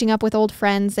 catching up with old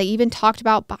friends. They even talked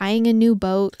about buying a new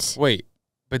boat. Wait,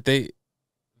 but the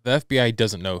FBI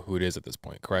doesn't know who it is at this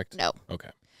point, correct? No.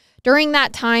 Okay. During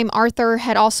that time, Arthur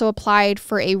had also applied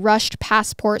for a rushed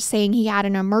passport, saying he had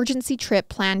an emergency trip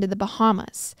planned to the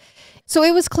Bahamas. So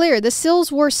it was clear the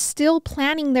SEALs were still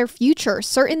planning their future,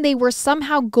 certain they were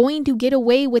somehow going to get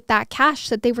away with that cash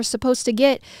that they were supposed to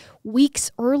get weeks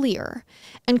earlier.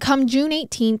 And come June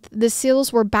 18th, the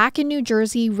SEALs were back in New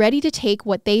Jersey, ready to take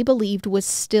what they believed was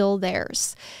still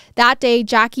theirs. That day,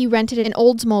 Jackie rented an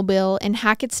Oldsmobile in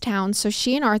Hackettstown so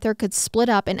she and Arthur could split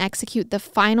up and execute the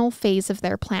final phase of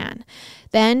their plan.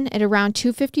 Then, at around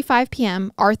 2:55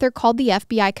 p.m., Arthur called the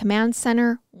FBI command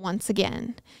center once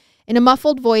again. In a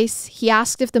muffled voice, he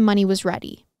asked if the money was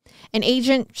ready. An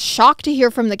agent, shocked to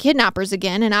hear from the kidnappers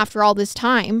again, and after all this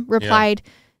time, replied,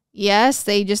 yes,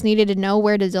 they just needed to know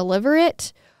where to deliver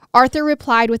it. Arthur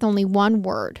replied with only one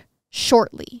word,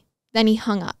 shortly. Then he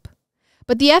hung up.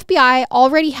 But the FBI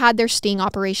already had their sting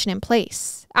operation in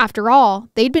place. After all,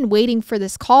 they'd been waiting for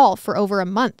this call for over a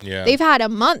month. Yeah. They've had a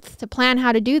month to plan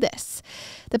how to do this.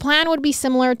 The plan would be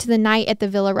similar to the night at the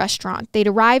Villa restaurant. They'd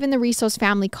arrive in the Reso's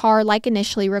family car like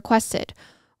initially requested.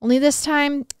 Only this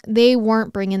time, they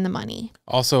weren't bringing the money.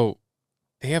 Also,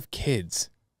 they have kids.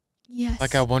 Yes.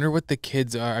 Like, I wonder what the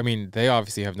kids are. I mean, they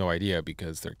obviously have no idea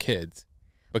because they're kids.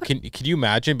 But can you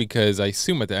imagine? Because I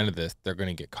assume at the end of this, they're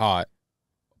going to get caught.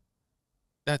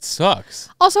 That sucks.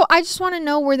 Also, I just want to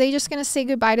know, were they just going to say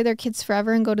goodbye to their kids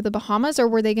forever and go to the Bahamas? Or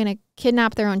were they going to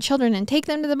kidnap their own children and take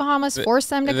them to the Bahamas, force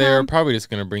them to come? They're probably just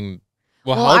going to bring...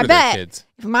 Well, how I old are bet their kids?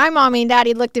 if my mommy and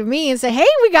daddy looked at me and said, hey,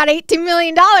 we got $18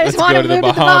 million. Want to move to the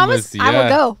Bahamas? Yeah. I would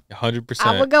go. 100%.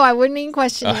 I would go. I wouldn't even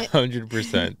question it.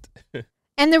 100%.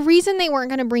 And the reason they weren't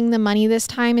going to bring the money this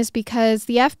time is because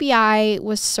the FBI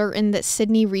was certain that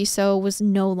Sidney Reso was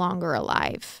no longer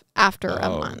alive after a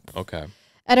month. Okay.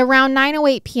 At around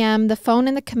 9:08 p.m., the phone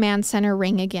in the command center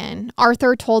rang again.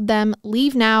 Arthur told them,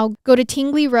 leave now, go to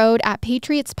Tingley Road at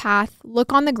Patriots Path,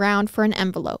 look on the ground for an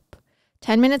envelope.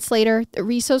 10 minutes later, the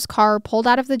Reso's car pulled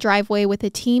out of the driveway with a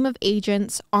team of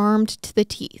agents armed to the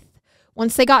teeth.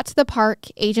 Once they got to the park,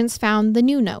 agents found the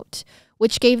new note,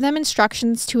 which gave them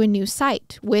instructions to a new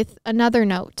site with another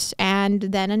note and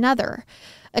then another.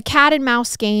 A cat and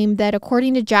mouse game that,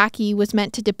 according to Jackie, was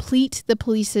meant to deplete the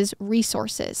police's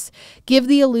resources, give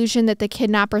the illusion that the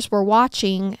kidnappers were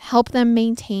watching, help them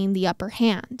maintain the upper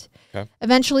hand. Okay.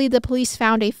 Eventually, the police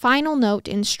found a final note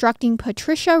instructing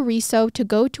Patricia Reso to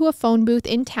go to a phone booth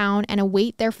in town and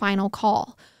await their final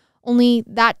call. Only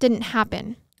that didn't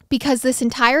happen, because this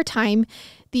entire time,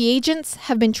 the agents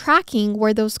have been tracking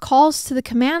where those calls to the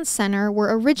command center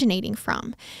were originating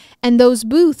from. And those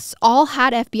booths all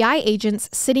had FBI agents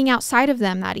sitting outside of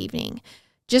them that evening.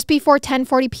 Just before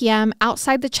 10:40 p.m.,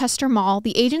 outside the Chester Mall,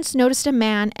 the agents noticed a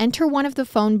man enter one of the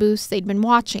phone booths they'd been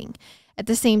watching. At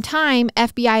the same time,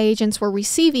 FBI agents were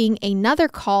receiving another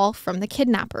call from the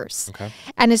kidnappers. Okay.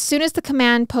 And as soon as the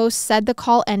command post said the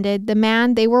call ended, the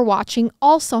man they were watching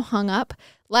also hung up,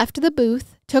 left the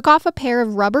booth, took off a pair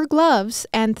of rubber gloves,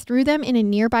 and threw them in a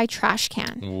nearby trash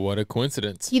can. What a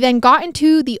coincidence. He then got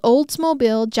into the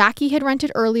Oldsmobile Jackie had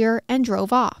rented earlier and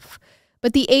drove off.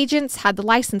 But the agents had the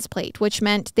license plate, which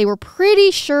meant they were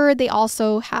pretty sure they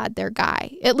also had their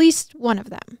guy, at least one of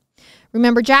them.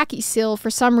 Remember, Jackie Seal, for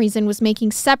some reason, was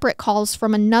making separate calls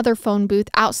from another phone booth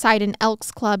outside an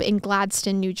Elks Club in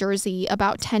Gladstone, New Jersey,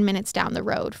 about 10 minutes down the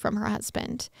road from her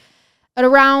husband. At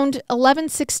around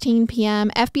 11:16 p.m.,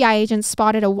 FBI agents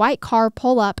spotted a white car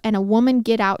pull up and a woman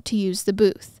get out to use the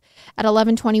booth. At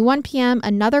 11:21 p.m.,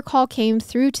 another call came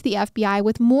through to the FBI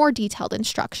with more detailed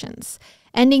instructions,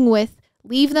 ending with,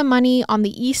 leave the money on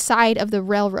the east side of the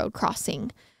railroad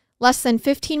crossing. Less than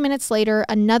 15 minutes later,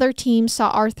 another team saw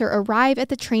Arthur arrive at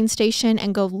the train station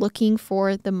and go looking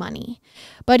for the money.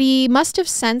 But he must have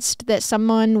sensed that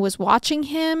someone was watching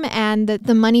him and that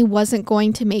the money wasn't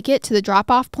going to make it to the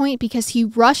drop-off point, because he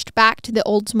rushed back to the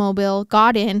Oldsmobile,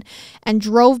 got in, and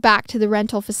drove back to the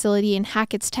rental facility in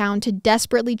Hackettstown to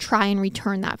desperately try and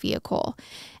return that vehicle.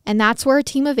 And that's where a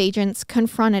team of agents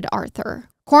confronted Arthur.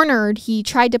 Cornered, he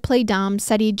tried to play dumb,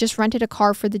 said he'd just rented a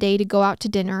car for the day to go out to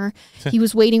dinner. He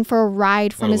was waiting for a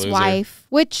ride from his wife,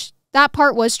 which that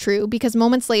part was true because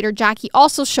moments later, Jackie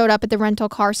also showed up at the rental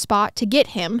car spot to get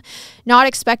him, not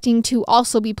expecting to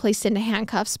also be placed into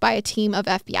handcuffs by a team of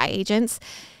FBI agents.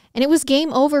 And it was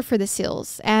game over for the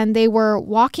SEALs, and they were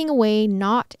walking away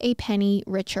not a penny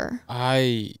richer.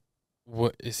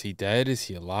 What, is he dead? Is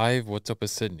he alive? What's up with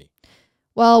Sidney?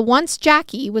 Well, once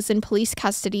Jackie was in police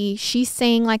custody, she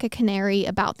sang like a canary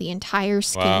about the entire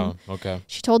scheme. Wow, okay.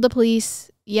 She told the police,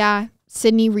 yeah,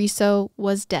 Sidney Reso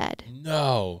was dead.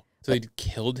 No. So they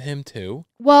killed him too?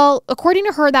 Well, according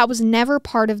to her, that was never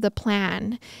part of the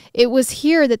plan. It was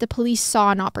here that the police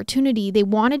saw an opportunity. They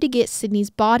wanted to get Sidney's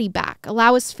body back,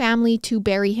 allow his family to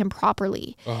bury him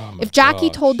properly. If Jackie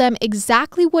told them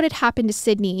exactly what had happened to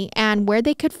Sidney and where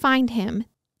they could find him,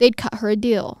 they'd cut her a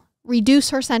deal, reduce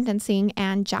her sentencing,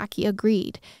 and Jackie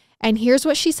agreed. And here's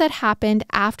what she said happened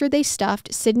after they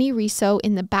stuffed Sidney Reso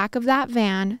in the back of that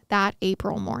van that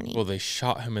April morning. Well, they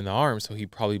shot him in the arm, so he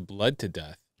probably bled to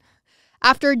death.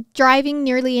 After driving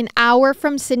nearly an hour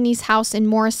from Sidney's house in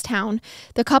Morristown,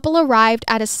 the couple arrived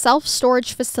at a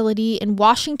self-storage facility in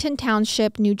Washington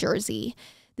Township, New Jersey.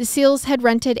 The SEALs had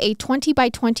rented a 20 by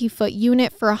 20 foot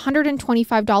unit for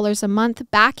 $125 a month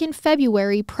back in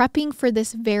February, prepping for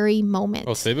this very moment.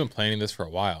 Oh, so they've been planning this for a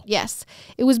while. Yes.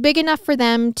 It was big enough for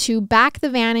them to back the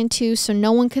van into so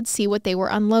no one could see what they were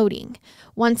unloading.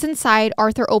 Once inside,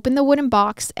 Arthur opened the wooden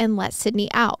box and let Sidney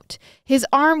out. His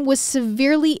arm was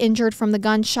severely injured from the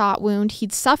gunshot wound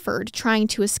he'd suffered trying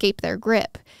to escape their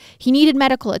grip. He needed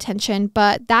medical attention,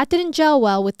 but that didn't gel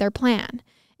well with their plan.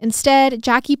 Instead,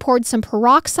 Jackie poured some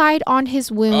peroxide on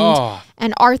his wound,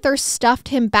 and Arthur stuffed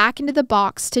him back into the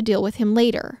box to deal with him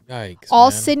later. Yikes, All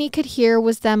man. Sidney could hear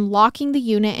was them locking the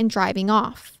unit and driving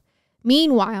off.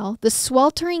 Meanwhile, the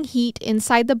sweltering heat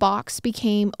inside the box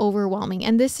became overwhelming,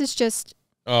 and this is just...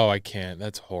 Oh, I can't.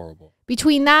 That's horrible.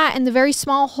 Between that and the very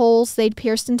small holes they'd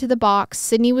pierced into the box,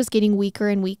 Sidney was getting weaker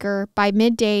and weaker. By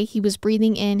midday, he was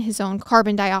breathing in his own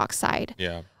carbon dioxide.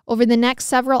 Yeah. Over the next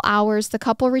several hours, the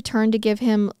couple returned to give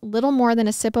him little more than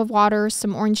a sip of water,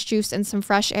 some orange juice, and some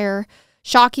fresh air.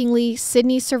 Shockingly,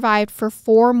 Sidney survived for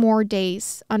 4 more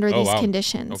days under these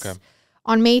conditions. Okay.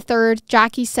 On May 3rd,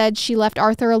 Jackie said she left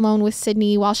Arthur alone with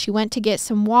Sidney while she went to get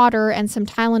some water and some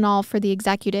Tylenol for the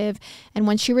executive. And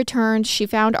when she returned, she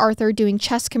found Arthur doing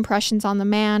chest compressions on the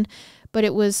man, but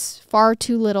it was far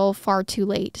too little, far too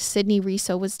late. Sidney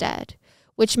Reso was dead,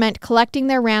 which meant collecting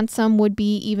their ransom would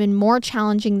be even more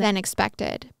challenging than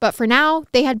expected. But for now,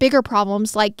 they had bigger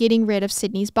problems like getting rid of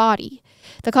Sidney's body.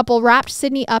 The couple wrapped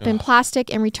Sidney up in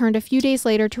plastic and returned a few days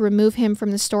later to remove him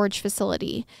from the storage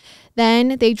facility.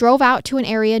 Then they drove out to an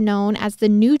area known as the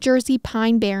New Jersey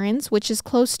Pine Barrens, which is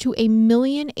close to 1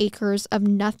 million acres of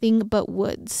nothing but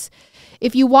woods.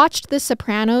 If you watched The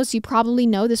Sopranos, you probably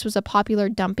know this was a popular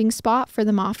dumping spot for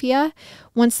the mafia.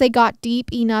 Once they got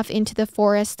deep enough into the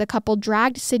forest, the couple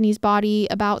dragged Sidney's body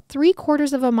about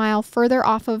 3/4 of a mile further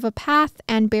off of a path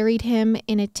and buried him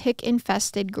in a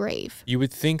tick-infested grave. You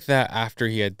would think that after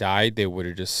he had died, they would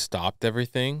have just stopped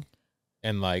everything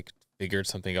and like figured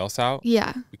something else out.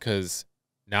 Yeah. Because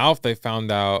now if they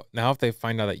find out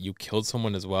that you killed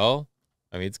someone as well,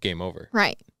 I mean, it's game over.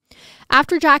 Right.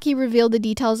 After Jackie revealed the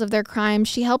details of their crime,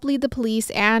 she helped lead the police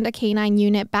and a canine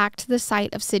unit back to the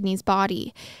site of Sidney's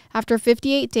body. After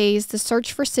 58 days, the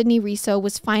search for Sidney Reso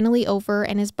was finally over,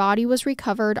 and his body was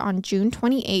recovered on June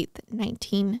 28th,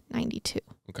 1992.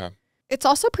 Okay. It's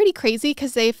also pretty crazy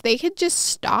because if they had just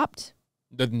stopped,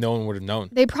 That no one would have known.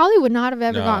 they probably would not have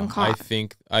ever gotten caught.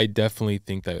 I definitely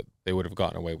think that they would have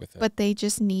gotten away with it. But they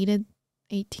just needed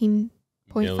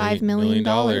 $18.5 million.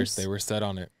 They were set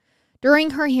on it.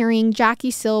 During her hearing, Jackie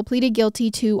Sill pleaded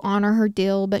guilty to honor her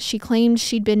deal, but she claimed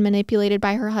she'd been manipulated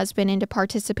by her husband into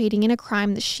participating in a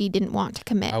crime that she didn't want to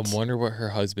commit. I wonder what her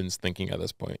husband's thinking at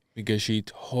this point, because she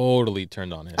totally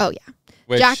turned on him. Oh, yeah.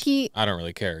 Which Jackie I don't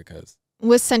really care because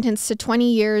was sentenced to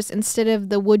 20 years instead of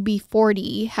the would-be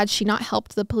 40 had she not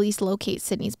helped the police locate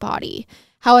Sidney's body.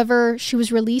 However, she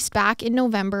was released back in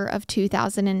November of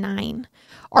 2009.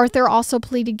 Arthur also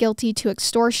pleaded guilty to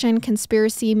extortion,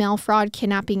 conspiracy, mail fraud,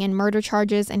 kidnapping, and murder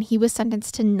charges, and he was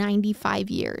sentenced to 95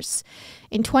 years.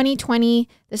 In 2020,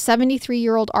 the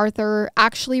 73-year-old Arthur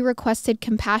actually requested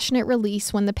compassionate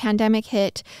release when the pandemic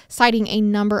hit, citing a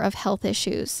number of health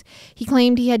issues. He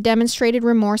claimed he had demonstrated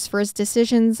remorse for his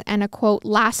decisions and a, quote,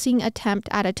 lasting attempt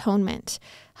at atonement.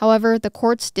 However, the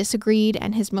courts disagreed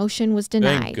and his motion was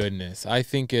denied. Thank goodness. I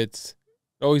think it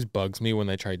always bugs me when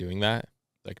they try doing that.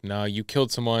 Like, no, you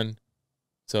killed someone,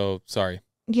 so sorry.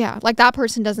 Yeah, like that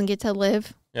person doesn't get to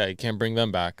live. Yeah, you can't bring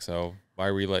them back, so why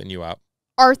are we letting you out?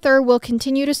 Arthur will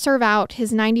continue to serve out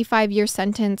his 95-year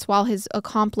sentence while his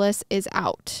accomplice is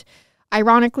out.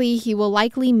 Ironically, he will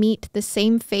likely meet the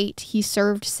same fate he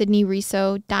served Sidney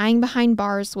Reso, dying behind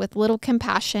bars with little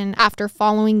compassion after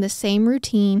following the same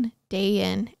routine day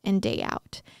in and day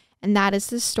out. And that is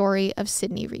the story of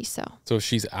Sidney Reso. So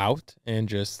she's out and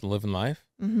just living life?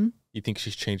 Mm-hmm. You think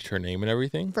she's changed her name and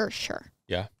everything? For sure.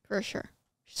 Yeah. For sure.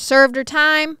 Served her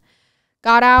time,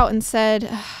 got out and said,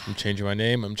 I'm changing my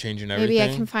name. I'm changing everything.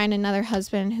 Maybe I can find another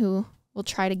husband who will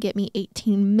try to get me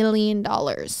 $18 million.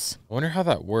 I wonder how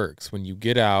that works. When you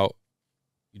get out,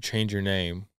 you change your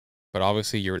name, but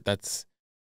obviously that's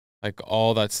like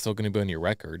all that's still going to be on your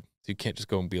record. So you can't just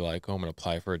go and be like, oh, I'm going to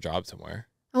apply for a job somewhere.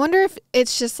 I wonder if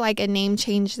it's just like a name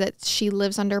change that she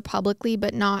lives under publicly,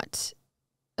 but not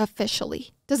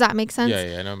officially. Does that make sense?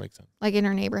 Yeah, no, it makes sense. Like in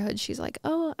her neighborhood, she's like,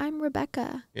 oh, I'm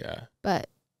Rebecca. Yeah. But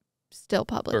still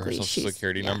publicly, For her social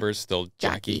security number is still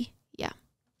Jackie. Yeah.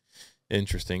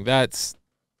 Interesting.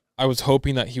 I was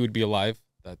hoping that he would be alive.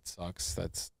 That sucks.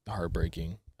 That's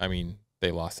heartbreaking. I mean,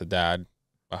 they lost a dad,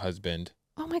 a husband.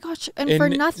 Oh my gosh. And for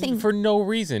nothing. For no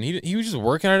reason. He was just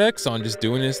working at Exxon, just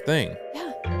doing his thing. Yeah.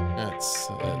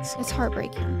 It's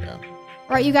heartbreaking. Yeah.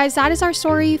 All right, you guys, that is our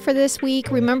story for this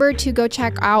week. Remember to go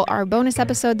check out our bonus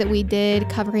episode that we did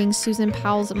covering Susan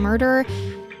Powell's murder.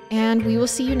 And we will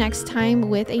see you next time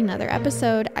with another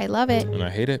episode. I love it. And I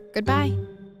hate it. Goodbye.